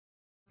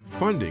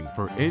Funding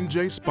for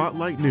NJ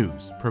Spotlight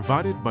News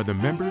provided by the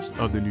members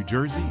of the New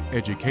Jersey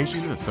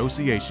Education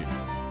Association,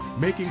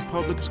 making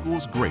public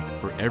schools great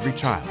for every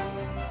child,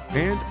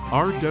 and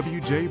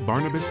RWJ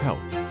Barnabas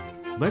Health.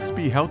 Let's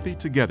be healthy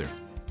together.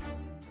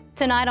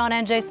 Tonight on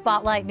NJ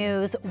Spotlight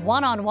News,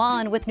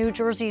 one-on-one with New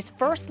Jersey's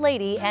First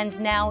Lady and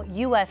now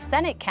U.S.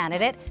 Senate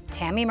candidate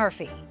Tammy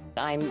Murphy.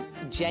 I'm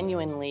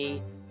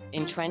genuinely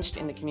entrenched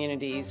in the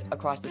communities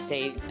across the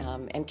state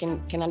and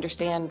can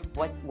understand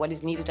what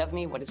is needed of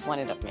me, what is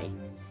wanted of me.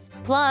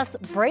 Plus,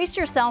 brace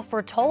yourself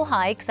for toll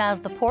hikes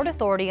as the Port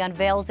Authority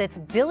unveils its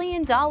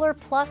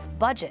billion-dollar-plus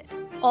budget.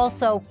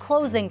 Also,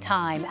 closing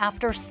time.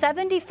 After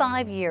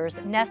 75 years,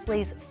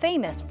 Nestle's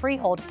famous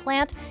Freehold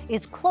plant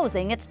is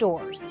closing its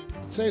doors.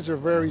 Today's a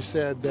very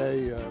sad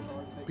day.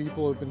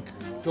 People have been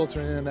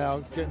filtering in and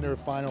out, getting their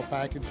final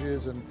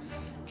packages and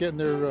getting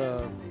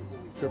their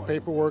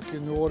paperwork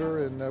in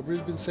order, and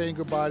we've been saying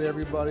goodbye to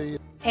everybody.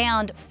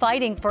 And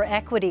fighting for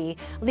equity.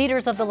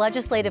 Leaders of the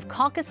legislative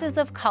caucuses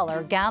of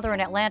color gather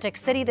in Atlantic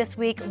City this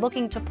week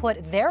looking to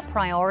put their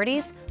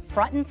priorities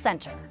front and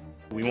center.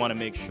 We want to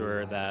make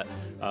sure that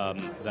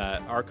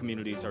that our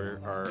communities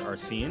are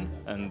seen,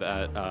 and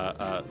that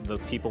the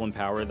people in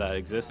power that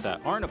exist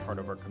that aren't a part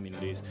of our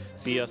communities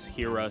see us,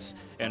 hear us,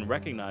 and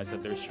recognize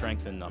that there's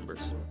strength in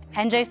numbers.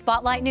 NJ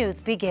Spotlight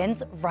News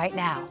begins right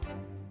now.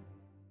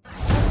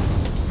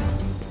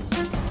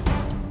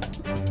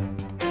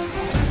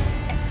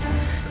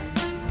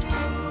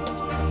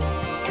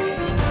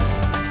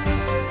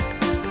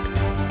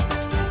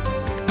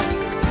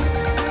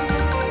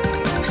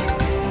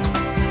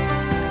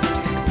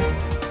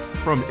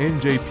 From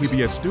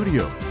NJPBS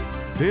Studios,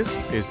 this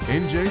is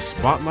NJ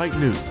Spotlight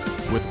News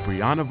with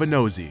Brianna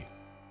Venozzi.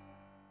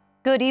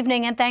 Good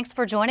evening and thanks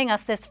for joining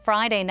us this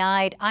Friday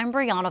night. I'm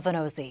Brianna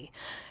Venozzi.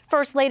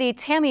 First Lady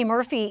Tammy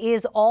Murphy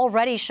is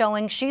already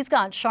showing she's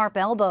got sharp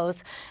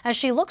elbows as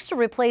she looks to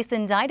replace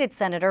indicted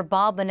Senator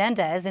Bob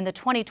Menendez in the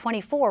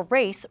 2024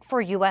 race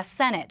for U.S.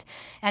 Senate,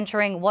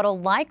 entering what'll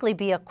likely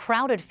be a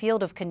crowded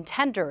field of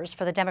contenders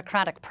for the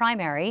Democratic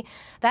primary.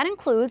 That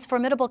includes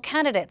formidable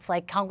candidates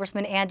like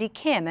Congressman Andy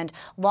Kim and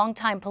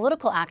longtime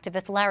political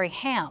activist Larry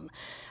Hamm.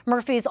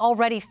 Murphy's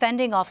already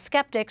fending off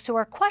skeptics who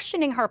are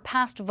questioning her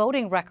past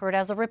voting record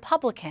as a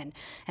Republican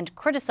and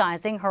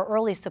criticizing her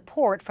early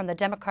support from the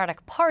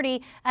Democratic Party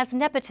as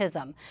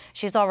nepotism.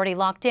 She's already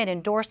locked in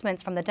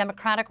endorsements from the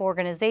Democratic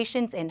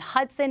organizations in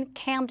Hudson,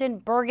 Camden,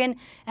 Bergen,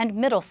 and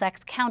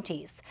Middlesex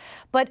counties.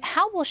 But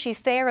how will she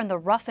fare in the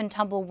rough and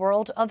tumble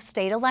world of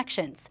state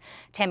elections?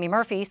 Tammy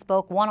Murphy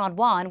spoke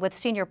one-on-one with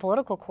senior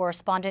political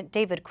correspondent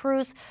David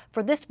Cruz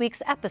for this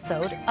week's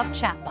episode of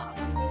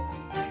Chatbox.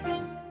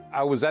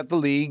 I was at the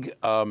League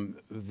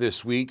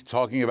this week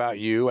talking about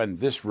you and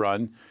this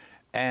run,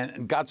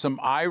 and got some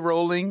eye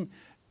rolling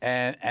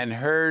and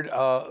heard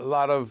a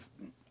lot of,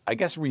 I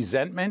guess,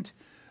 resentment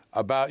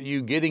about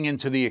you getting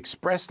into the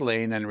express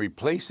lane and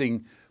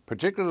replacing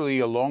particularly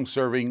a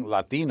long-serving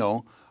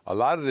Latino. A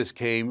lot of this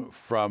came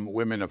from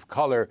women of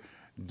color.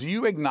 Do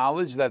you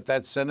acknowledge that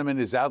that sentiment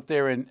is out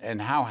there,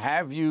 and how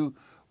have you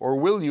or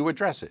will you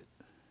address it?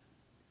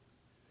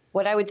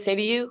 What I would say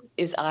to you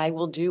is I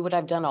will do what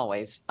I've done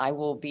always. I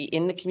will be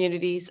in the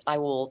communities. I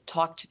will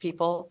talk to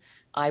people.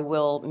 I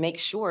will make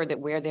sure that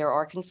where there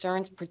are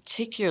concerns,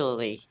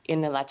 particularly in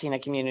the Latina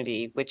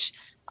community, which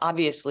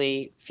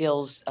obviously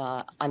feels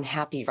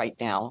unhappy right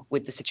now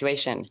with the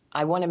situation,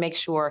 I want to make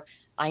sure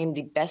I am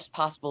the best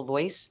possible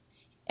voice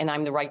and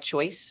I'm the right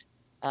choice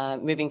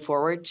moving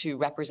forward to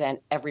represent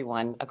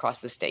everyone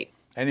across the state.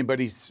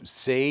 Anybody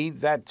say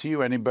that to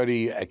you?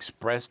 Anybody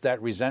express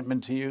that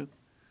resentment to you?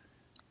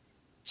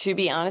 To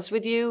be honest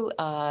with you,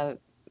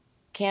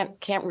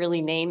 can't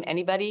really name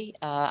anybody.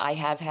 I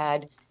have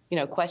had,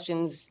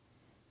 questions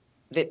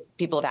that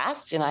people have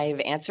asked, and I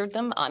have answered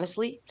them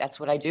honestly. That's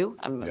what I do.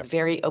 I'm a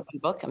very open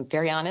book. I'm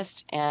very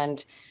honest,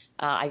 and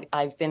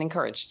I've been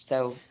encouraged.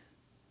 So,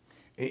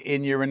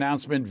 in your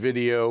announcement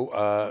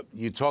video,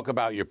 you talk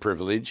about your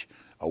privilege,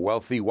 a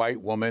wealthy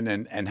white woman,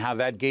 and how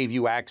that gave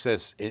you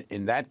access,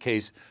 in that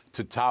case,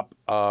 to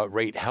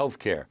top-rate health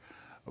care.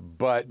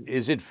 But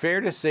is it fair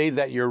to say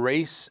that your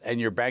race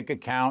and your bank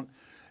account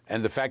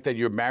and the fact that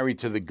you're married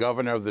to the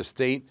governor of the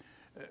state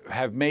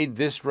have made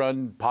this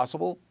run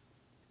possible?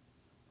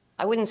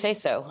 I wouldn't say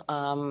so.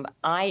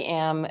 I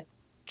am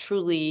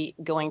truly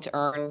going to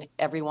earn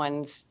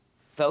everyone's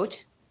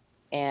vote,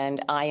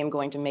 and I am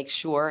going to make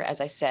sure,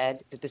 as I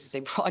said, that this is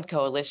a broad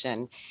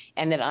coalition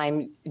and that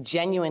I'm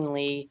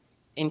genuinely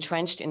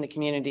entrenched in the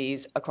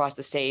communities across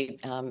the state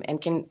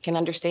and can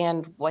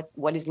understand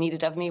what is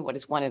needed of me, what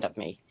is wanted of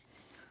me.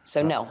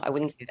 So no, I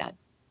wouldn't say that.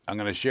 I'm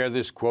going to share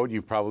this quote.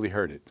 You've probably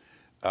heard it.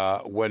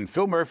 When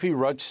Phil Murphy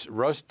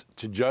rushed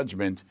to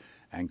judgment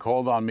and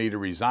called on me to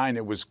resign,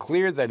 it was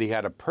clear that he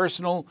had a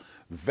personal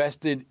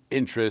vested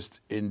interest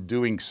in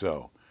doing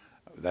so.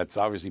 That's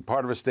obviously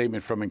part of a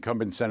statement from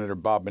incumbent Senator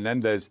Bob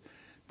Menendez.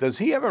 Does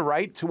he have a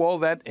right to all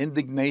that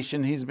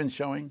indignation he's been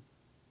showing?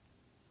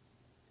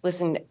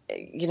 Listen,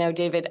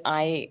 David,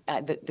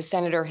 the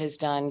senator has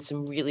done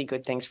some really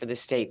good things for the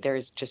state.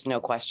 There's just no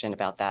question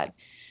about that.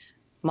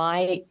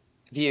 My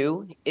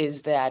view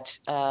is that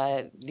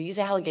these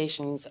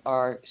allegations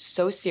are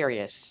so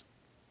serious,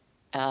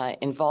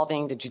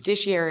 involving the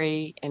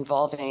judiciary,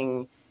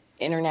 involving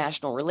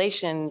international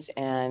relations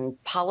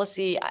and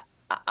policy.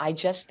 I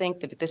just think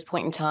that at this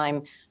point in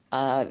time,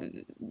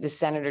 the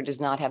senator does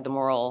not have the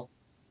moral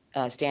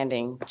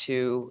standing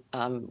to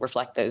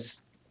reflect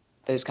those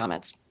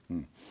comments.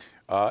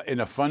 In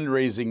a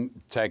fundraising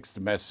text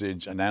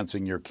message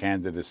announcing your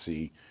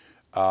candidacy,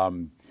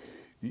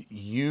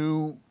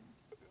 you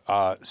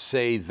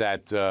say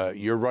that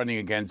you're running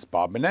against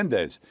Bob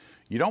Menendez.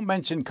 You don't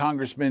mention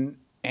Congressman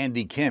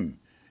Andy Kim.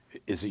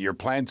 Is it your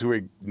plan to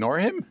ignore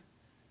him?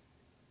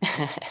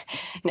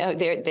 No,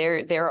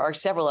 there are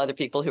several other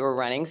people who are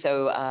running.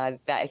 So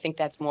I think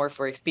that's more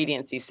for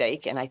expediency's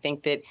sake. And I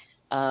think that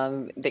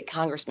that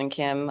Congressman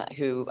Kim,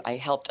 who I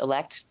helped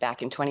elect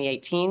back in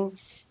 2018,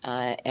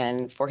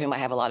 and for whom I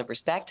have a lot of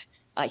respect,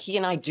 he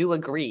and I do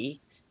agree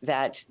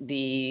that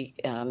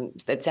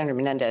that Senator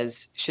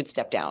Menendez should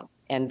step down,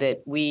 and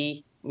that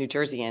we New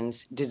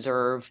Jerseyans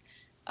deserve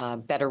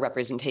better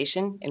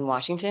representation in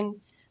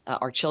Washington.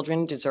 Our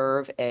children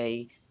deserve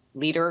a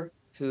leader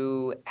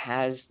who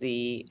has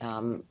the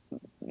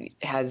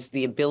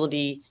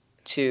ability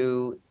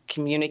to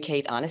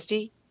communicate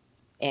honesty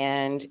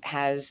and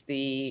has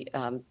the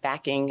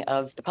backing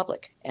of the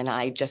public. And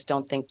I just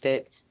don't think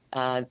that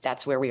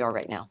that's where we are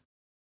right now.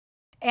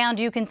 And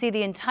you can see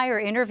the entire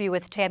interview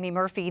with Tammy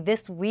Murphy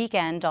this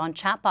weekend on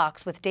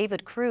Chatbox with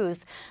David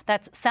Cruz.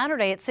 That's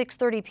Saturday at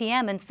 6:30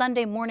 p.m. and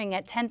Sunday morning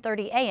at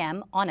 10:30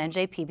 a.m. on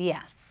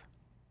NJPBS.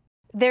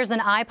 There's an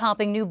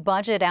eye-popping new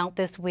budget out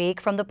this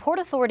week from the Port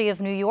Authority of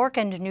New York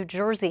and New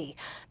Jersey.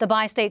 The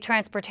Bi-State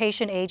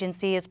Transportation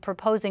Agency is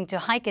proposing to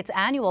hike its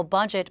annual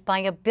budget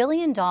by $1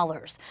 billion,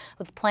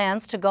 with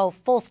plans to go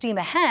full steam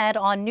ahead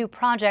on new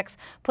projects,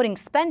 putting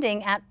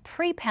spending at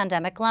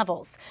pre-pandemic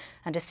levels.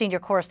 And as senior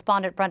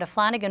correspondent Brenda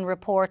Flanagan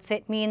reports,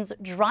 it means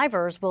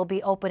drivers will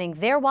be opening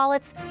their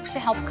wallets to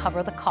help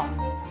cover the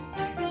costs.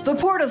 The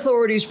Port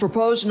Authority's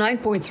proposed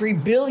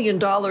 $9.3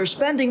 billion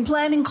spending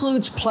plan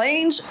includes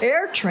planes,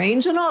 air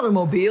trains, and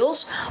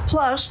automobiles,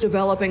 plus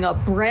developing a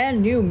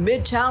brand new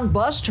Midtown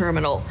bus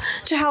terminal.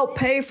 To help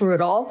pay for it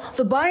all,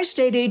 the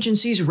Bi-State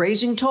Agency's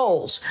raising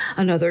tolls,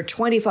 another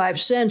 25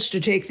 cents to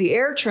take the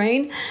air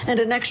train, and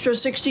an extra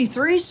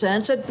 63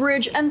 cents at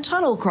bridge and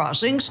tunnel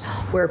crossings,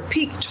 where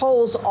peak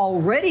tolls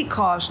already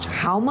cost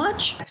how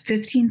much? It's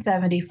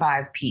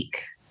 $15.75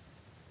 peak.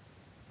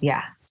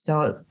 Yeah.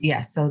 So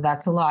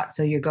that's a lot.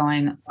 So you're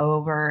going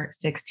over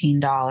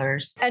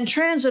 $16. And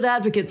transit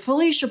advocate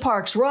Felicia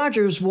Parks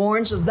Rogers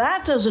warns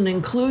that doesn't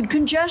include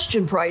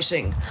congestion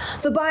pricing.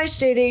 The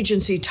Bi-State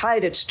Agency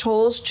tied its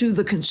tolls to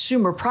the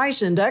Consumer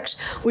Price Index,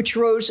 which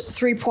rose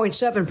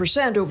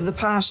 3.7% over the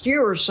past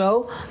year or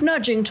so,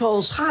 nudging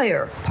tolls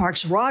higher.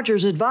 Parks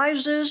Rogers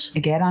advises,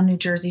 get on New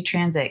Jersey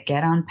Transit,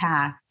 get on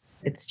PATH.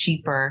 It's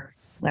cheaper.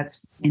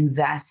 Let's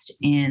invest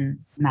in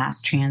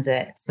mass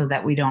transit so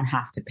that we don't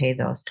have to pay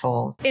those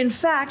tolls. In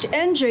fact,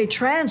 NJ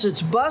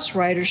Transit's bus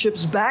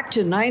ridership's back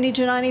to 90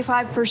 to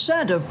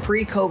 95% of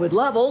pre-COVID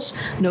levels,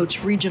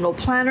 notes regional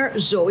planner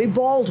Zoe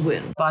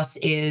Baldwin. Bus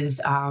is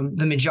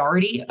the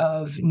majority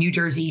of New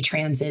Jersey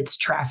Transit's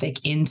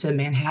traffic into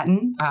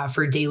Manhattan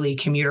for daily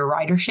commuter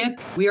ridership.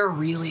 We are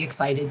really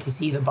excited to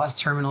see the bus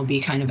terminal be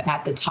kind of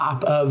at the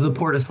top of the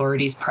Port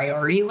Authority's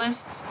priority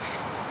lists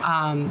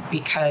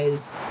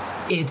because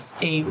it's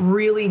a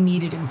really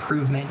needed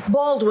improvement.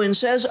 Baldwin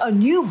says a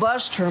new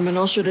bus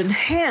terminal should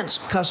enhance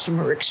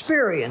customer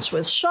experience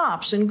with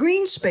shops and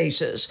green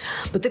spaces.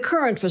 But the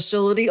current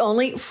facility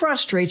only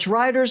frustrates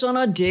riders on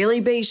a daily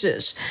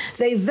basis.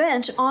 They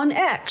vent on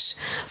X.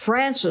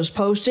 Francis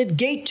posted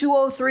Gate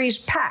 203's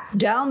packed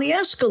down the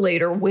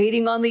escalator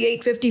waiting on the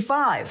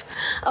 855.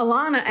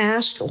 Alana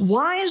asked,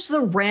 why is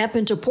the ramp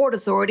into Port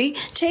Authority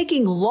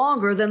taking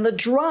longer than the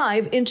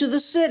drive into the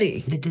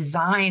city? The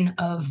design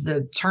of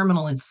the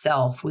terminal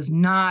itself was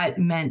not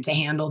meant to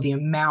handle the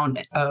amount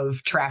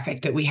of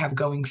traffic that we have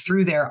going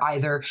through there,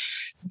 either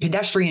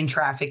pedestrian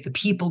traffic, the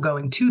people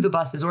going to the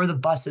buses, or the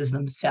buses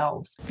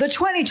themselves. The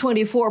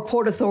 2024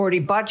 Port Authority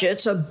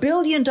budget's $1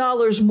 billion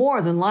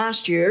more than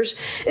last year's.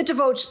 It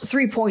devotes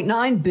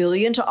 $3.9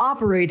 billion to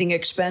operating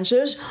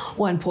expenses,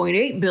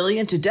 $1.8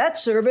 billion to debt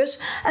service,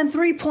 and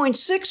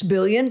 $3.6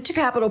 billion to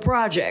capital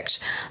projects.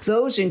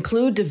 Those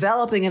include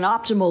developing an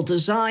optimal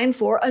design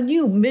for a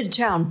new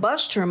Midtown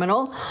bus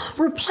terminal,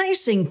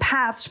 replacing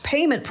PATH's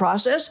payment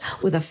process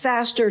with a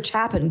faster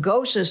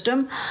tap-and-go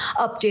system,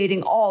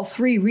 updating all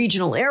 3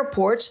 regional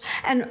airports,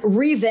 and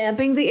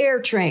revamping the air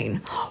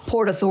train.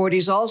 Port Authority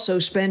is also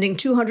spending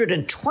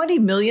 $220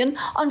 million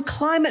on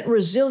climate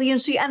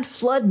resiliency and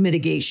flood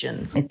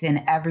mitigation. It's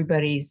in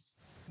everybody's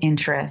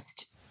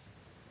interest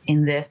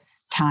in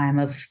this time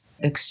of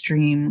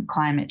extreme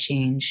climate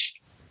change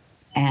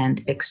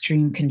and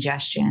extreme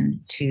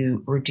congestion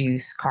to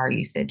reduce car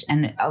usage.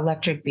 And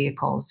electric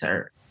vehicles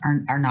are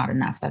not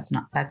enough. That's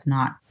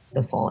not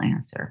the full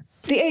answer.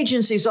 The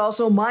agency's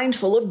also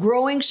mindful of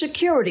growing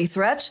security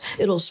threats.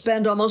 It'll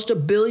spend almost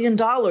 $1 billion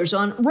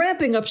on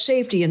ramping up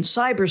safety and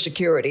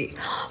cybersecurity.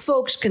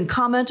 Folks can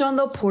comment on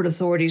the Port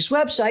Authority's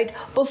website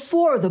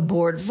before the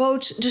board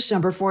votes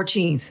December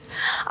 14th.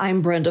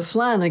 I'm Brenda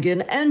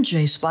Flanagan,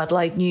 NJ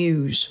Spotlight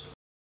News.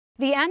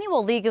 The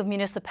annual League of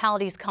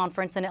Municipalities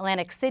Conference in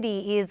Atlantic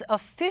City is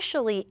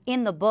officially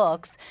in the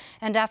books,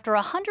 and after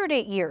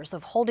 108 years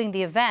of holding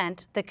the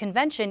event, the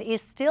convention is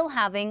still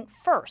having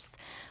firsts,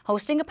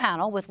 hosting a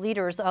panel with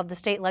leaders of the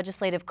state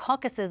legislative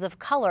caucuses of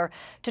color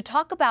to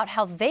talk about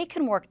how they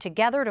can work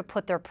together to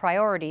put their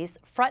priorities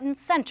front and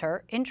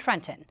center in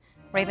Trenton.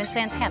 Raven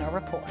Santana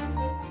reports.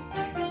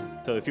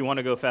 So if you want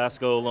to go fast,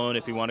 go alone.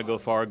 If you want to go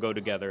far, go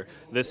together.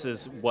 This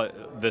is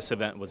what this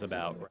event was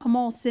about.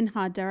 Amal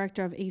Sinha,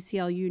 director of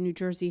ACLU New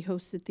Jersey,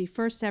 hosted the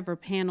first ever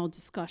panel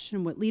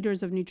discussion with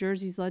leaders of New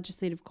Jersey's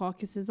legislative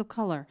caucuses of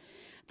color.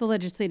 The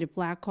Legislative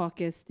Black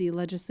Caucus, the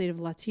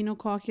Legislative Latino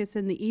Caucus,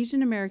 and the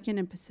Asian American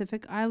and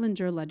Pacific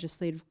Islander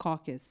Legislative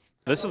Caucus.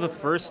 This is the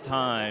first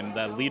time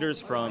that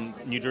leaders from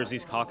New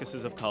Jersey's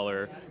caucuses of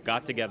color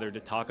got together to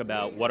talk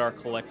about what our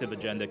collective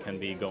agenda can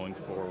be going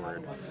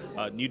forward.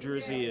 New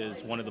Jersey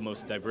is one of the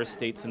most diverse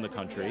states in the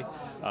country.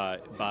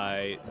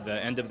 By the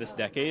end of this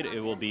decade, it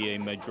will be a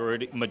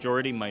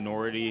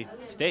majority-minority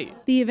state.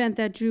 The event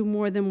that drew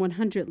more than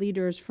 100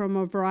 leaders from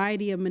a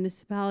variety of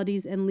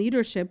municipalities and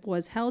leadership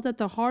was held at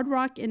the Hard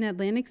Rock in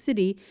Atlantic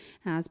City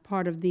as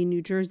part of the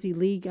New Jersey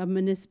League of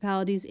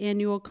Municipalities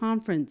annual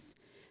conference.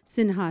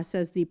 Sinha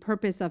says the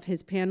purpose of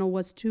his panel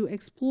was to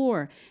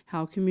explore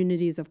how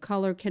communities of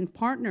color can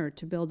partner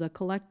to build a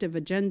collective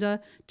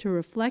agenda to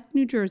reflect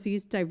New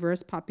Jersey's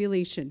diverse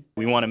population.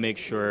 We want to make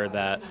sure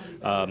that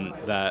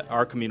that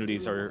our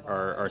communities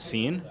are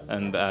seen,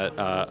 and that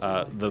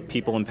the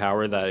people in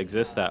power that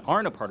exist that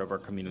aren't a part of our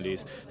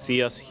communities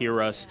see us,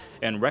 hear us,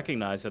 and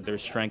recognize that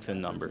there's strength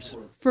in numbers.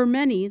 For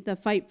many, the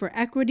fight for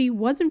equity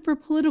wasn't for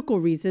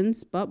political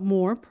reasons, but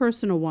more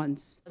personal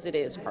ones. It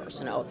is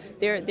personal.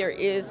 There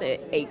is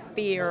a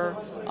fear.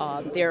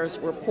 There's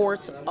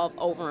reports of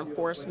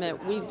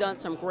over-enforcement. We've done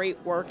some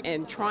great work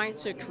in trying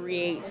to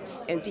create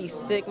and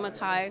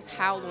destigmatize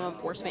how law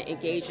enforcement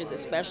engages,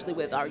 especially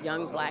with our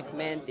young black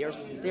men.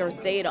 There's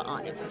data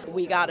on it.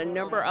 We got a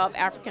number of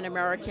African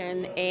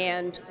American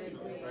and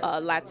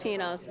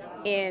Latinas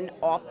in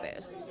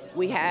office.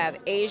 We have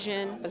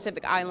Asian,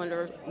 Pacific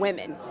Islander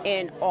women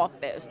in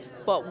office,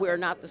 but we're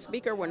not the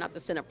speaker, we're not the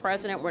Senate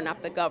president, we're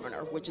not the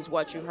governor, which is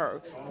what you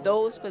heard.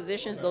 Those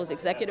positions, those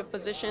executive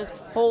positions,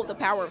 hold the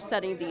power of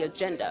setting the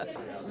agenda.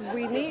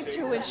 We need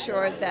to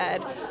ensure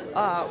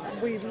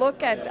that we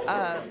look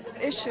at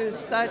issues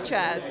such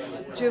as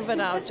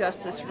juvenile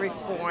justice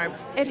reform.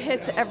 It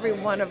hits every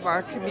one of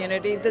our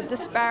community. The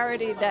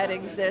disparity that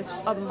exists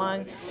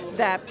among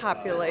that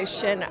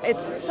population,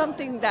 it's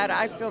something that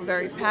I feel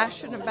very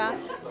passionate about,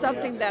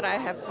 something that I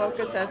have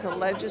focused as a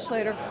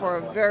legislator for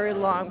a very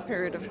long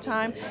period of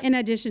time. In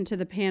addition to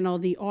the panel,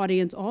 the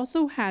audience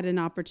also had an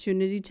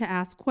opportunity to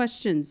ask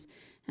questions.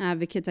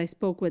 Advocates I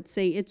spoke with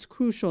say it's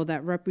crucial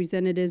that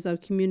representatives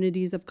of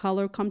communities of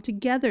color come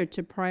together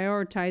to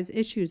prioritize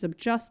issues of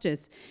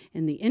justice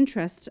in the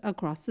interests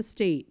across the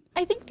state.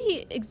 I think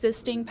the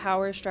existing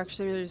power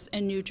structures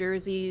in New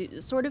Jersey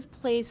sort of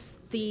place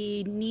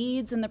the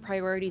needs and the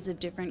priorities of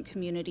different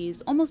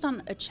communities almost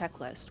on a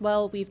checklist.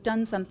 Well, we've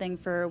done something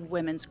for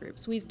women's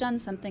groups, we've done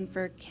something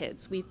for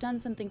kids, we've done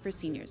something for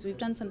seniors, we've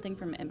done something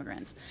for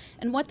immigrants.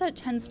 And what that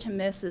tends to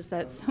miss is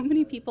that so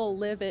many people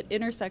live at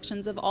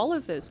intersections of all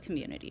of those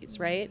communities,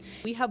 right?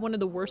 We have one of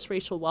the worst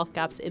racial wealth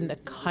gaps in the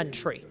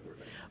country.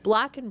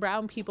 Black and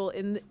brown people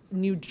in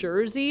New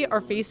Jersey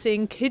are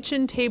facing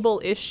kitchen table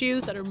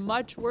issues that are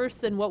much worse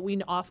than what we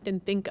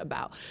often think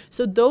about.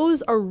 So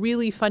those are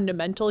really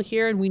fundamental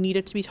here, and we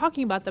needed to be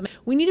talking about them.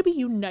 We need to be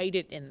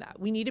united in that.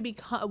 We need to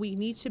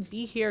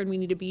be here, and we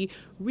need to be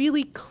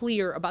really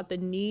clear about the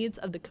needs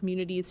of the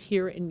communities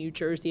here in New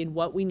Jersey and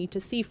what we need to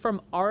see from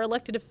our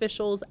elected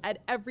officials at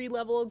every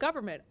level of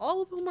government,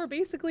 all of whom are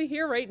basically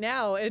here right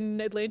now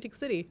in Atlantic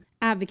City.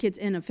 Advocates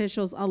and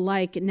officials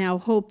alike now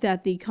hope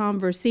that the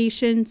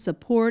conversation,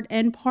 support,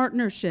 and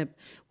partnership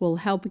will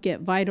help get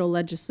vital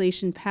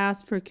legislation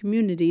passed for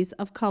communities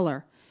of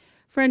color.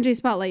 For NJ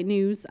Spotlight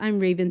News,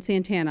 I'm Raven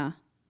Santana.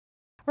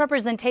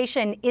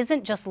 Representation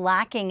isn't just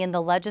lacking in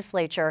the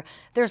legislature.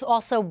 There's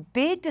also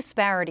big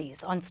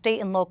disparities on state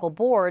and local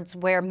boards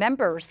where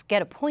members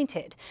get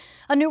appointed.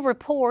 A new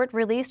report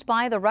released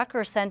by the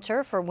Rucker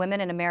Center for Women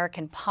in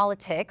American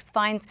Politics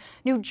finds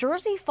New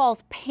Jersey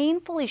falls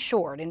painfully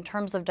short in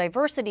terms of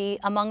diversity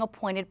among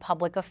appointed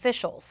public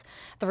officials.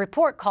 The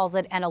report calls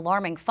it an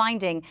alarming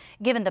finding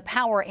given the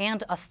power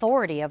and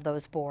authority of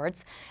those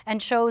boards,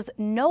 and shows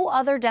no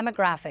other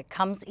demographic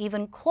comes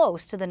even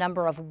close to the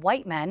number of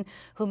white men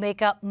who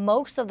make up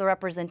most of the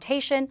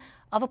representation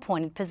of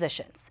appointed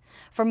positions.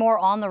 For more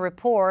on the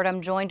report,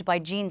 I'm joined by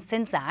Jean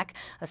Sinzak,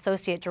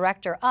 Associate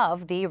Director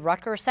of the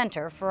Rucker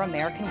Center for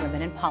American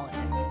Women in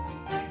Politics.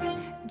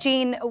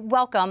 Jean,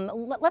 welcome.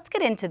 Let's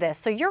get into this.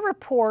 So your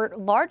report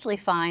largely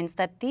finds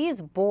that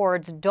these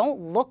boards don't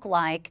look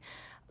like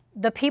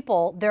the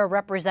people they're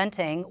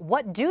representing.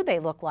 What do they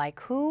look like?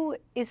 Who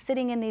is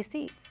sitting in these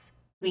seats?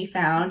 We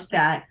found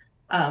that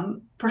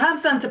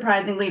perhaps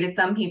unsurprisingly to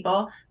some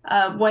people,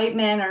 white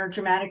men are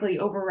dramatically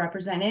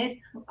overrepresented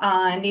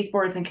on these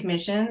boards and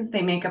commissions.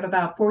 They make up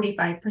about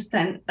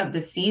 45% of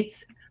the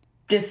seats,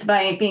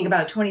 despite being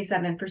about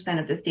 27%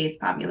 of the state's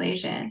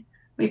population.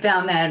 We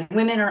found that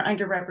women are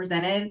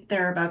underrepresented.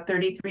 There are about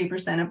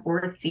 33% of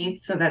board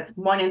seats, so that's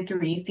 1 in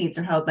 3 seats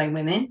are held by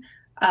women.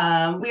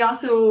 We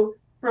also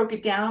broke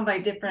it down by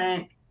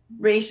different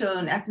racial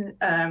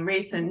and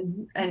race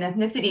and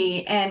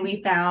ethnicity, and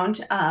we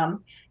found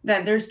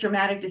that there's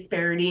dramatic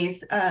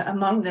disparities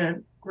among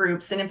the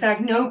groups. And in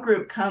fact, no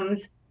group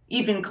comes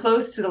even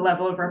close to the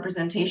level of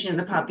representation of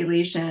the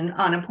population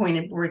on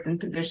appointed boards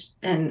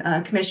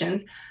and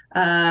commissions.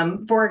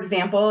 For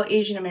example,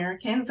 Asian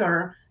Americans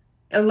are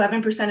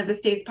 11% of the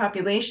state's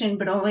population,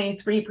 but only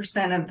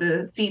 3% of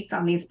the seats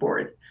on these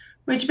boards,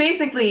 which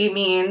basically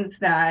means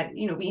that,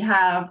 we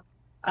have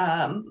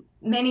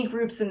many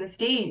groups in the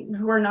state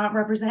who are not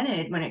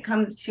represented when it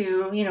comes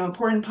to,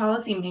 important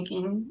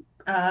policymaking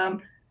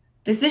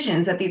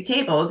decisions at these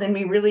tables. And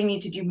we really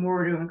need to do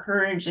more to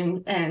encourage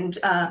and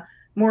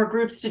more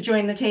groups to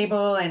join the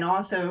table, and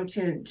also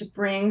to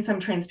bring some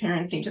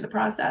transparency to the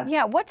process.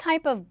 Yeah, what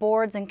type of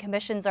boards and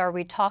commissions are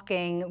we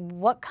talking?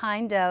 What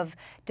kind of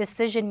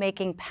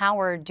decision-making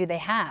power do they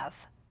have?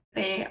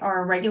 They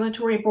are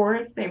regulatory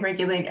boards. They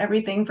regulate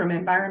everything from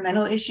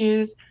environmental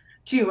issues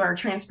to our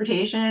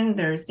transportation.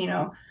 There's,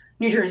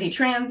 New Jersey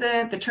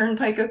Transit, the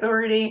Turnpike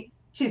Authority,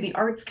 to the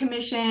Arts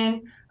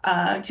Commission,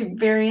 to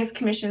various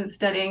commissions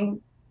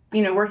studying,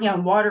 working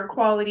on water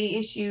quality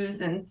issues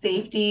and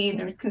safety.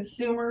 There's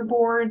consumer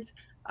boards.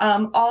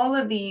 All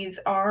of these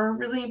are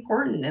really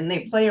important, and they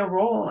play a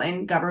role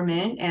in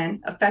government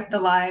and affect the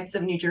lives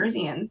of New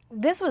Jerseyans.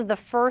 This was the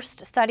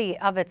first study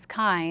of its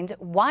kind.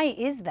 Why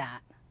is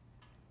that?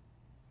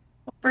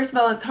 First of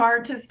all, it's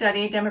hard to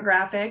study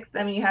demographics.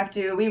 I mean,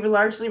 we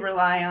largely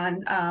rely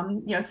on,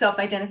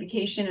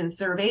 self-identification and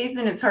surveys,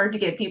 and it's hard to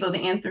get people to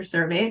answer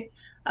surveys.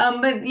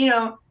 But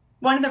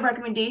one of the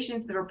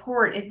recommendations of the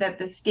report is that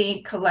the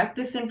state collect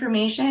this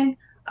information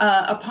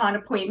upon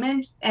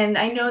appointments. And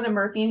I know the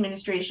Murphy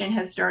administration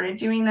has started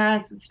doing that.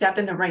 It's a step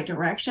in the right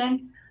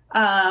direction.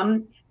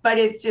 But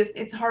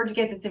it's hard to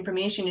get this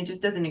information. It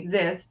just doesn't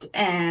exist.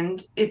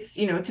 And it's,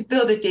 to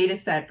build a data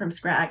set from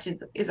scratch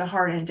is a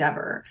hard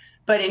endeavor.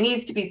 But it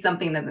needs to be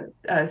something that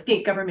the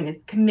state government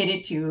is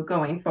committed to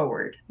going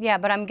forward. Yeah,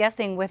 but I'm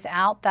guessing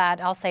without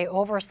that, I'll say,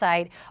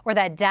 oversight or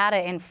that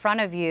data in front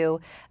of you,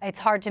 it's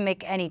hard to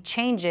make any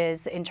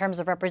changes in terms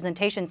of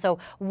representation. So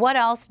what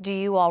else do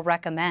you all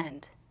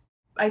recommend?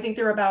 I think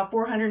there are about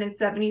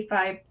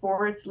 475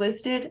 boards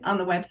listed on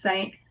the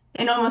website,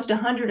 and almost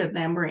 100 of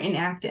them were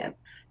inactive.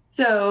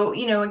 So,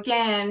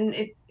 again,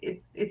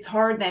 it's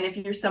hard then if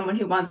you're someone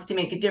who wants to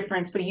make a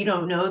difference, but you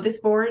don't know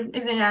this board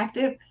is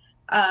inactive.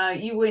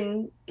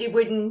 It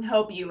wouldn't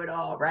help you at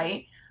all,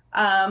 right?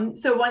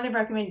 So one of the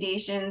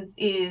recommendations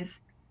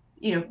is,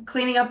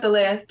 cleaning up the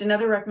list.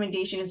 Another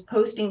recommendation is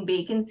posting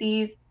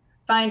vacancies,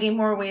 finding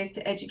more ways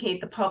to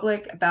educate the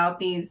public about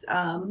these,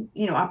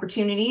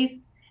 opportunities.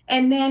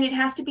 And then it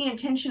has to be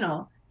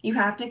intentional. You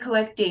have to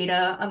collect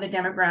data on the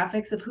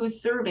demographics of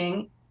who's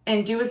serving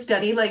and do a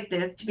study like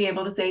this to be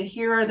able to say,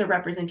 here are the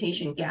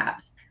representation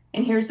gaps.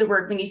 And here's the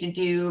work we need to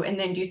do, and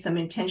then do some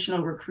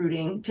intentional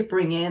recruiting to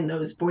bring in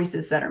those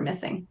voices that are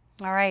missing.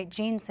 All right,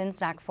 Jean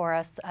Sinsdak for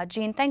us.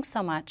 Jean, thanks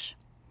so much.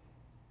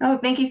 Oh,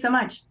 thank you so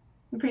much.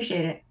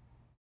 Appreciate it.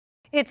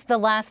 It's the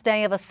last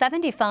day of a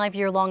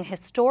 75-year-long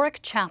historic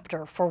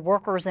chapter for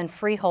workers in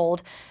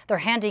Freehold. They're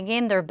handing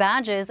in their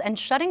badges and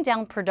shutting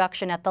down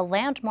production at the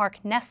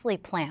landmark Nestle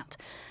plant.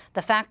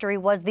 The factory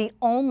was the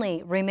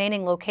only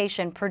remaining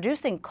location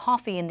producing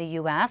coffee in the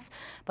U.S.,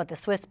 but the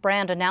Swiss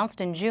brand announced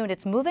in June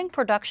it's moving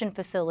production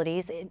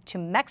facilities to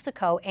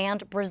Mexico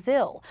and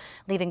Brazil,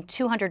 leaving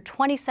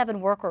 227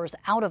 workers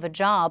out of a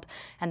job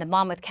and the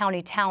Monmouth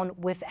County town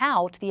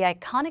without the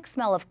iconic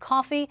smell of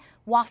coffee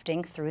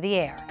wafting through the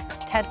air.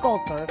 Ted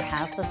Goldberg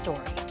has the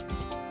story.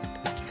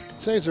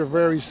 Today's a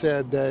very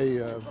sad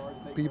day.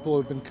 People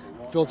have been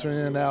filtering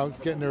in and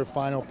out, getting their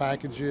final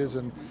packages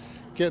and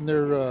getting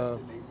their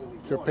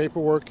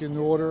paperwork in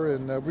order,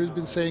 and we've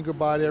been saying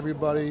goodbye to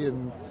everybody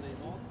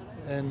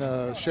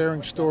and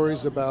sharing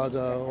stories about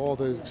all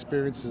the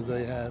experiences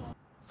they had.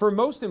 For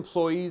most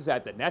employees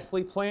at the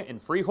Nestle plant in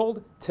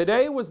Freehold,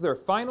 today was their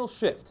final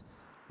shift.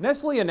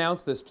 Nestle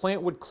announced this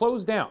plant would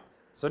close down,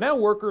 so now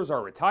workers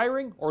are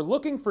retiring or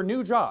looking for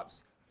new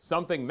jobs,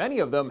 something many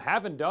of them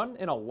haven't done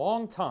in a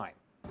long time.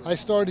 I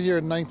started here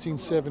in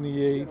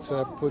 1978, so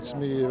that puts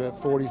me at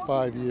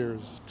 45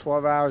 years.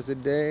 12 hours a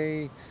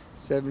day,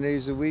 7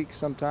 days a week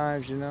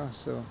sometimes,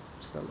 so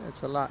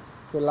it's a lot.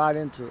 Put a lot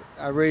into it.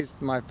 I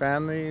raised my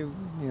family,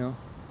 and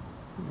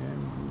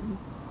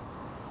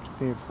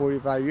being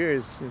 45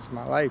 years is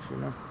my life,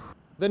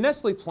 The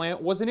Nestle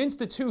plant was an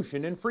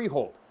institution in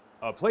Freehold.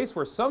 a place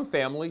where some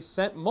families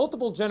sent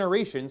multiple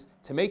generations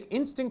to make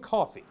instant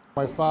coffee.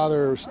 My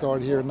father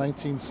started here in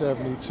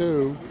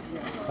 1972.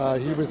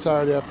 He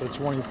retired after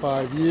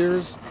 25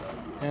 years.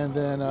 And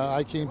then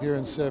I came here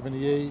in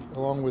 78,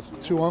 along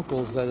with two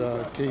uncles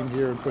that came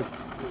here and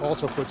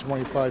also put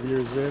 25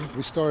 years in.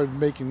 We started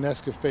making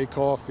Nescafe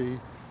coffee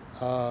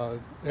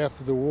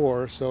after the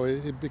war, so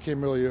it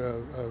became really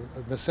a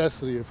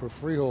necessity for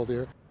Freehold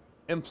here.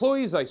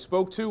 Employees I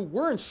spoke to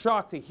weren't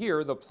shocked to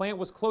hear the plant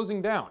was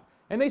closing down,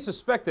 and they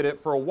suspected it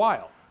for a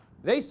while.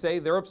 They say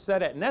they're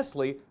upset at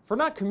Nestle for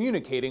not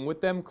communicating with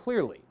them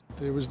clearly.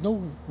 There was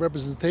no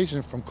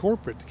representation from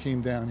corporate that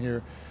came down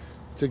here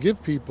to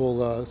give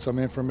people some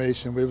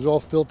information. It was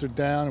all filtered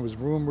down. It was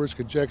rumors,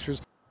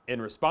 conjectures.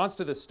 In response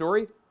to this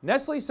story,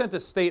 Nestle sent a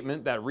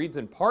statement that reads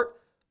in part,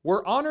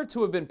 "We're honored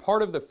to have been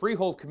part of the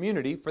Freehold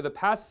community for the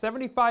past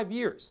 75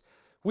 years.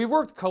 We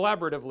worked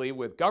collaboratively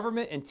with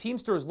government and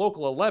Teamsters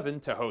Local 11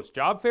 to host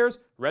job fairs,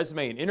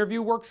 resume and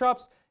interview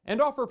workshops,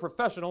 and offer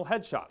professional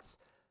headshots.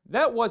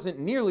 That wasn't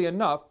nearly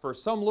enough for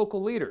some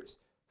local leaders."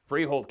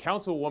 Freehold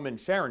Councilwoman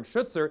Sharon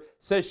Schutzer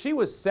says she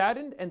was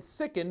saddened and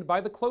sickened by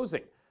the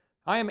closing.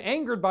 "I am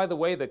angered by the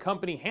way the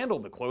company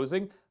handled the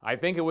closing. I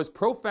think it was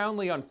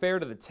profoundly unfair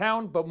to the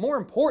town, but more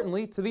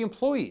importantly to the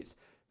employees.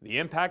 The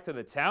impact to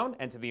the town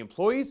and to the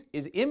employees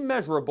is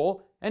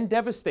immeasurable and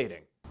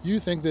devastating." You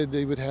think that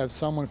they would have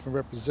someone from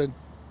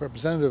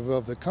representative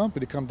of the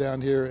company come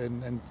down here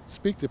and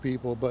speak to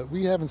people, but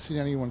we haven't seen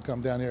anyone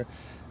come down here.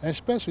 And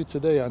especially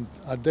today, on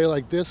a day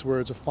like this where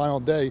it's a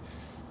final day,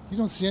 you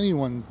don't see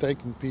anyone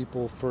thanking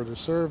people for their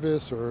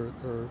service or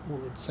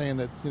saying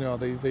that, you know,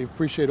 they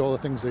appreciate all the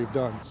things they've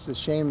done. It's a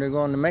shame they're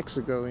going to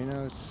Mexico, you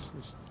know.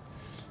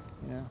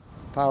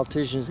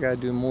 Politicians got to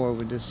do more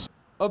with this.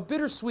 A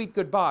bittersweet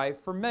goodbye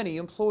for many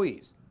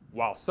employees,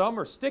 while some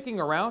are sticking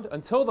around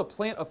until the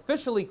plant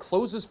officially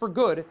closes for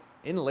good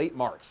in late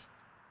March.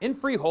 In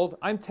Freehold,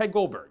 I'm Ted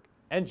Goldberg,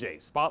 NJ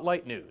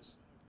Spotlight News.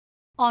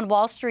 On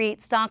Wall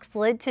Street, stocks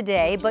slid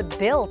today, but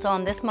built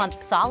on this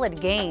month's solid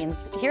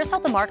gains. Here's how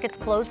the markets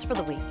closed for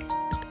the week.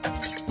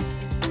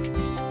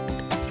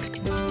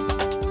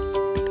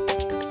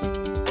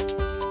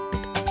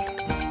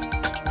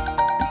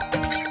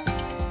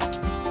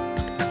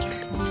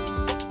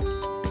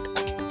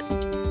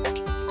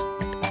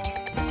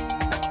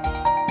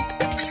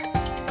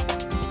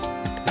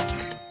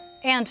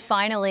 And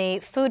finally,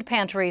 food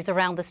pantries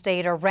around the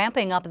state are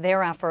ramping up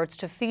their efforts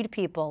to feed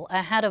people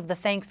ahead of the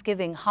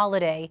Thanksgiving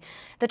holiday.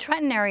 The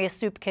Trenton Area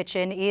Soup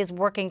Kitchen is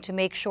working to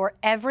make sure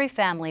every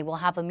family will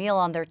have a meal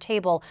on their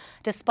table,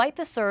 despite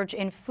the surge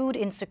in food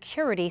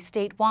insecurity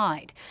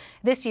statewide.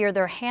 This year,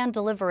 they're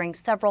hand-delivering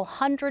several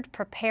hundred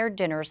prepared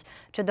dinners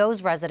to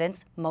those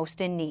residents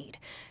most in need.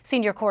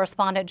 Senior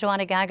correspondent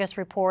Joanna Gagas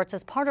reports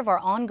as part of our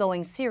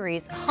ongoing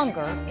series,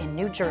 Hunger in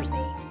New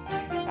Jersey.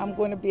 I'm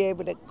going to be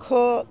able to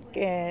cook,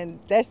 and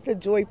that's the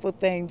joyful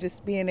thing,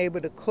 just being able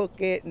to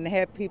cook it and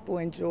have people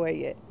enjoy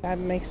it. That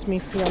makes me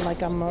feel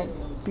like I'm a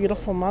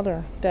beautiful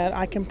mother, that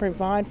I can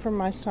provide for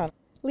my son.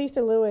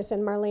 Lisa Lewis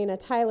and Marlena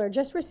Tyler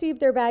just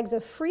received their bags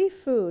of free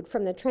food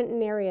from the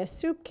Trenton Area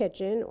Soup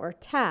Kitchen, or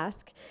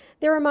TASK.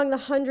 They're among the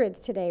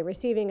hundreds today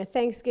receiving a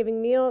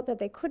Thanksgiving meal that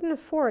they couldn't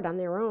afford on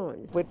their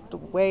own. With the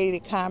way the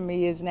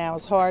economy is now,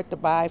 it's hard to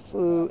buy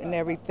food and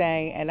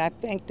everything, and I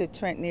thank the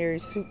Trenton Area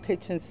Soup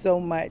Kitchen so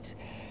much.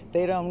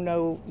 They don't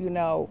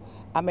know,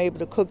 I'm able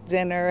to cook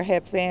dinner,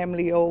 have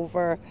family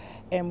over,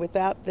 and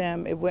without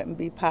them, it wouldn't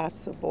be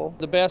possible.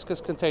 The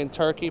baskets contain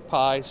turkey,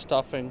 pie,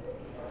 stuffing,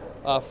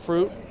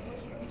 fruit,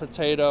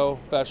 potato,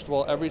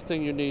 vegetable,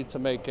 everything you need to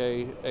make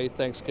a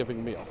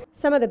Thanksgiving meal.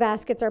 Some of the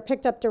baskets are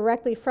picked up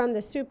directly from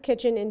the soup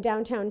kitchen in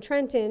downtown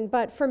Trenton,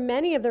 but for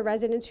many of the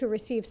residents who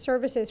receive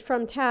services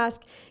from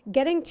TASK,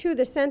 getting to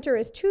the center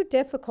is too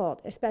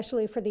difficult,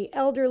 especially for the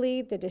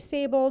elderly, the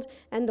disabled,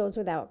 and those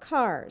without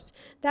cars.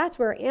 That's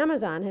where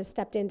Amazon has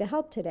stepped in to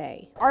help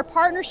today. Our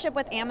partnership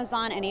with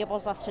Amazon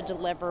enables us to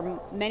deliver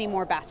many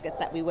more baskets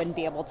that we wouldn't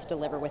be able to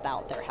deliver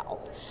without their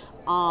help.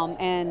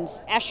 And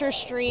Escher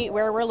Street,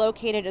 where we're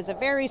located, is a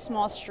very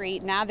small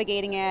street.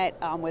 Navigating it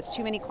with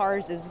too many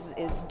cars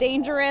is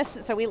dangerous,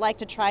 so we like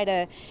to try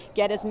to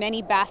get as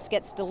many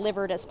baskets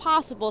delivered as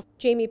possible.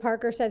 Jamie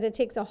Parker says it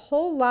takes a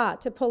whole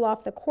lot to pull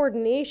off the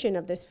coordination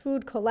of this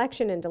food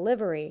collection and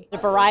delivery. A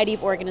variety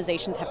of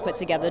organizations have put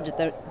together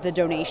the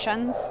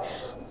donations,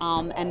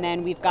 and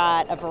then we've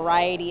got a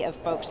variety of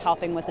folks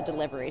helping with the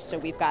delivery. So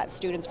we've got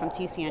students from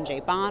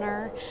TCNJ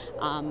Bonner,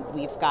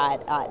 we've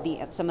got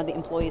some of the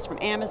employees from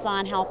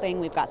Amazon helping,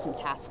 we've got some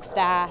TASK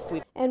staff.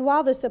 And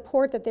while the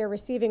support that they're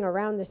receiving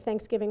around this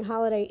Thanksgiving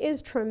holiday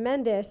is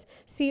tremendous,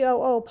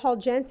 COO Paul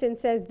Jensen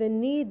says the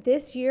need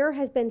this year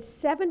has been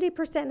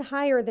 70%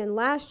 higher than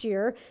last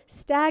year,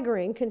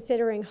 staggering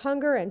considering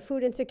hunger and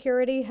food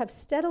insecurity have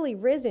steadily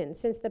risen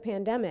since the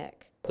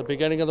pandemic. The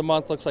beginning of the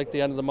month looks like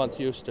the end of the month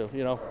used to,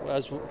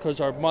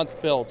 because our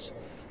month builds.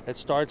 It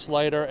starts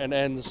lighter and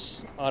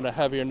ends on a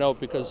heavier note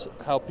because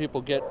how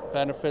people get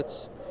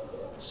benefits.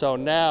 So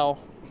now,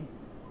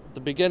 the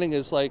beginning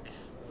is like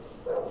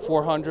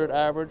 400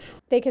 average.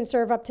 They can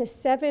serve up to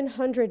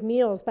 700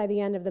 meals by the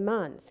end of the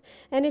month.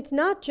 And it's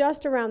not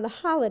just around the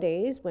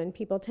holidays when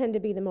people tend to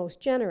be the most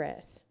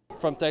generous.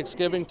 From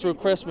Thanksgiving through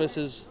Christmas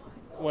is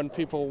when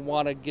people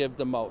want to give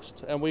the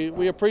most. And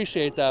we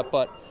appreciate that,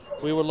 but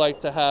we would like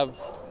to have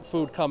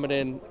food coming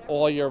in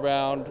all year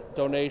round,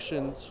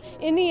 donations.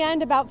 In the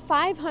end, about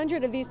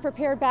 500 of these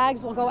prepared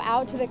bags will go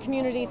out to the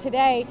community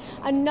today.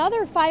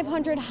 Another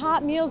 500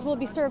 hot meals will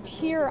be served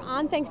here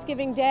on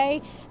Thanksgiving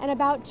Day, and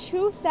about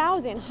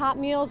 2,000 hot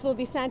meals will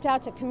be sent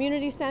out to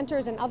community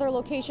centers and other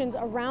locations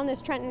around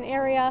this Trenton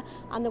area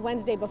on the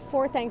Wednesday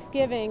before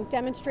Thanksgiving,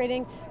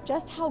 demonstrating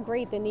just how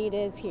great the need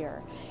is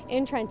here.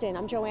 In Trenton,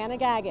 I'm Joanna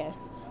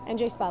Gagis,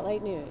 NJ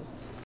Spotlight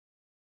News.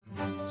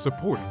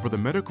 Support for the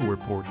medical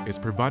report is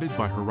provided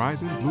by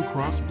Horizon Blue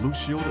Cross Blue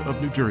Shield of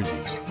New Jersey,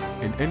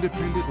 an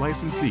independent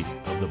licensee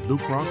of the Blue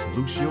Cross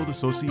Blue Shield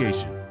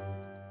Association.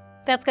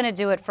 That's going to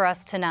do it for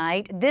us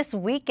tonight. This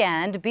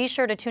weekend, be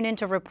sure to tune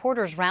into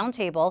Reporters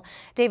Roundtable.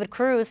 David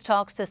Cruz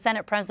talks to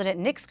Senate President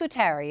Nick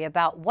Scuteri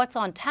about what's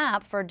on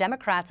tap for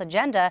Democrats'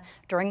 agenda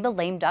during the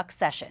lame duck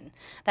session.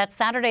 That's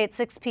Saturday at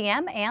 6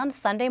 p.m. and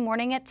Sunday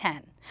morning at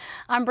 10.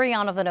 I'm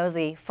Brianna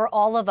Vannozzi. For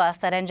all of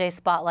us at NJ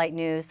Spotlight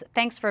News,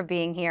 thanks for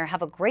being here.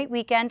 Have a great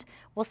weekend.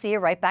 We'll see you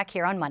right back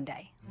here on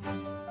Monday.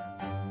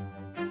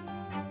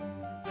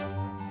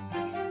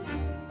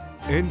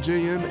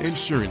 NJM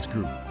Insurance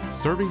Group,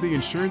 serving the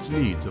insurance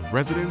needs of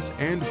residents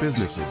and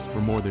businesses for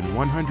more than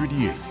 100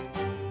 years.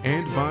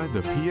 And by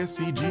the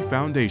PSCG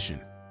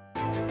Foundation.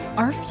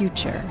 Our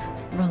future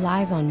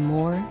relies on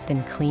more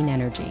than clean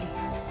energy.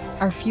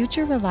 Our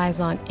future relies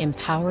on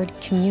empowered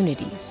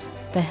communities,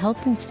 the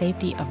health and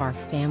safety of our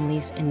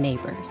families and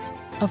neighbors,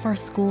 of our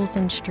schools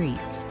and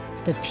streets.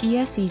 The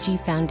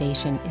PSCG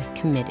Foundation is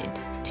committed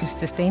to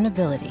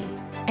sustainability,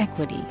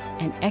 equity,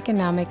 and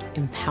economic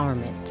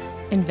empowerment,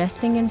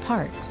 investing in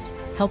parks,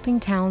 helping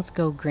towns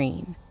go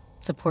green,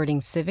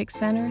 supporting civic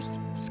centers,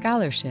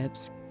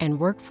 scholarships, and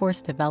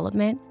workforce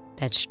development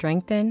that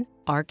strengthen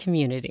our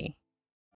community.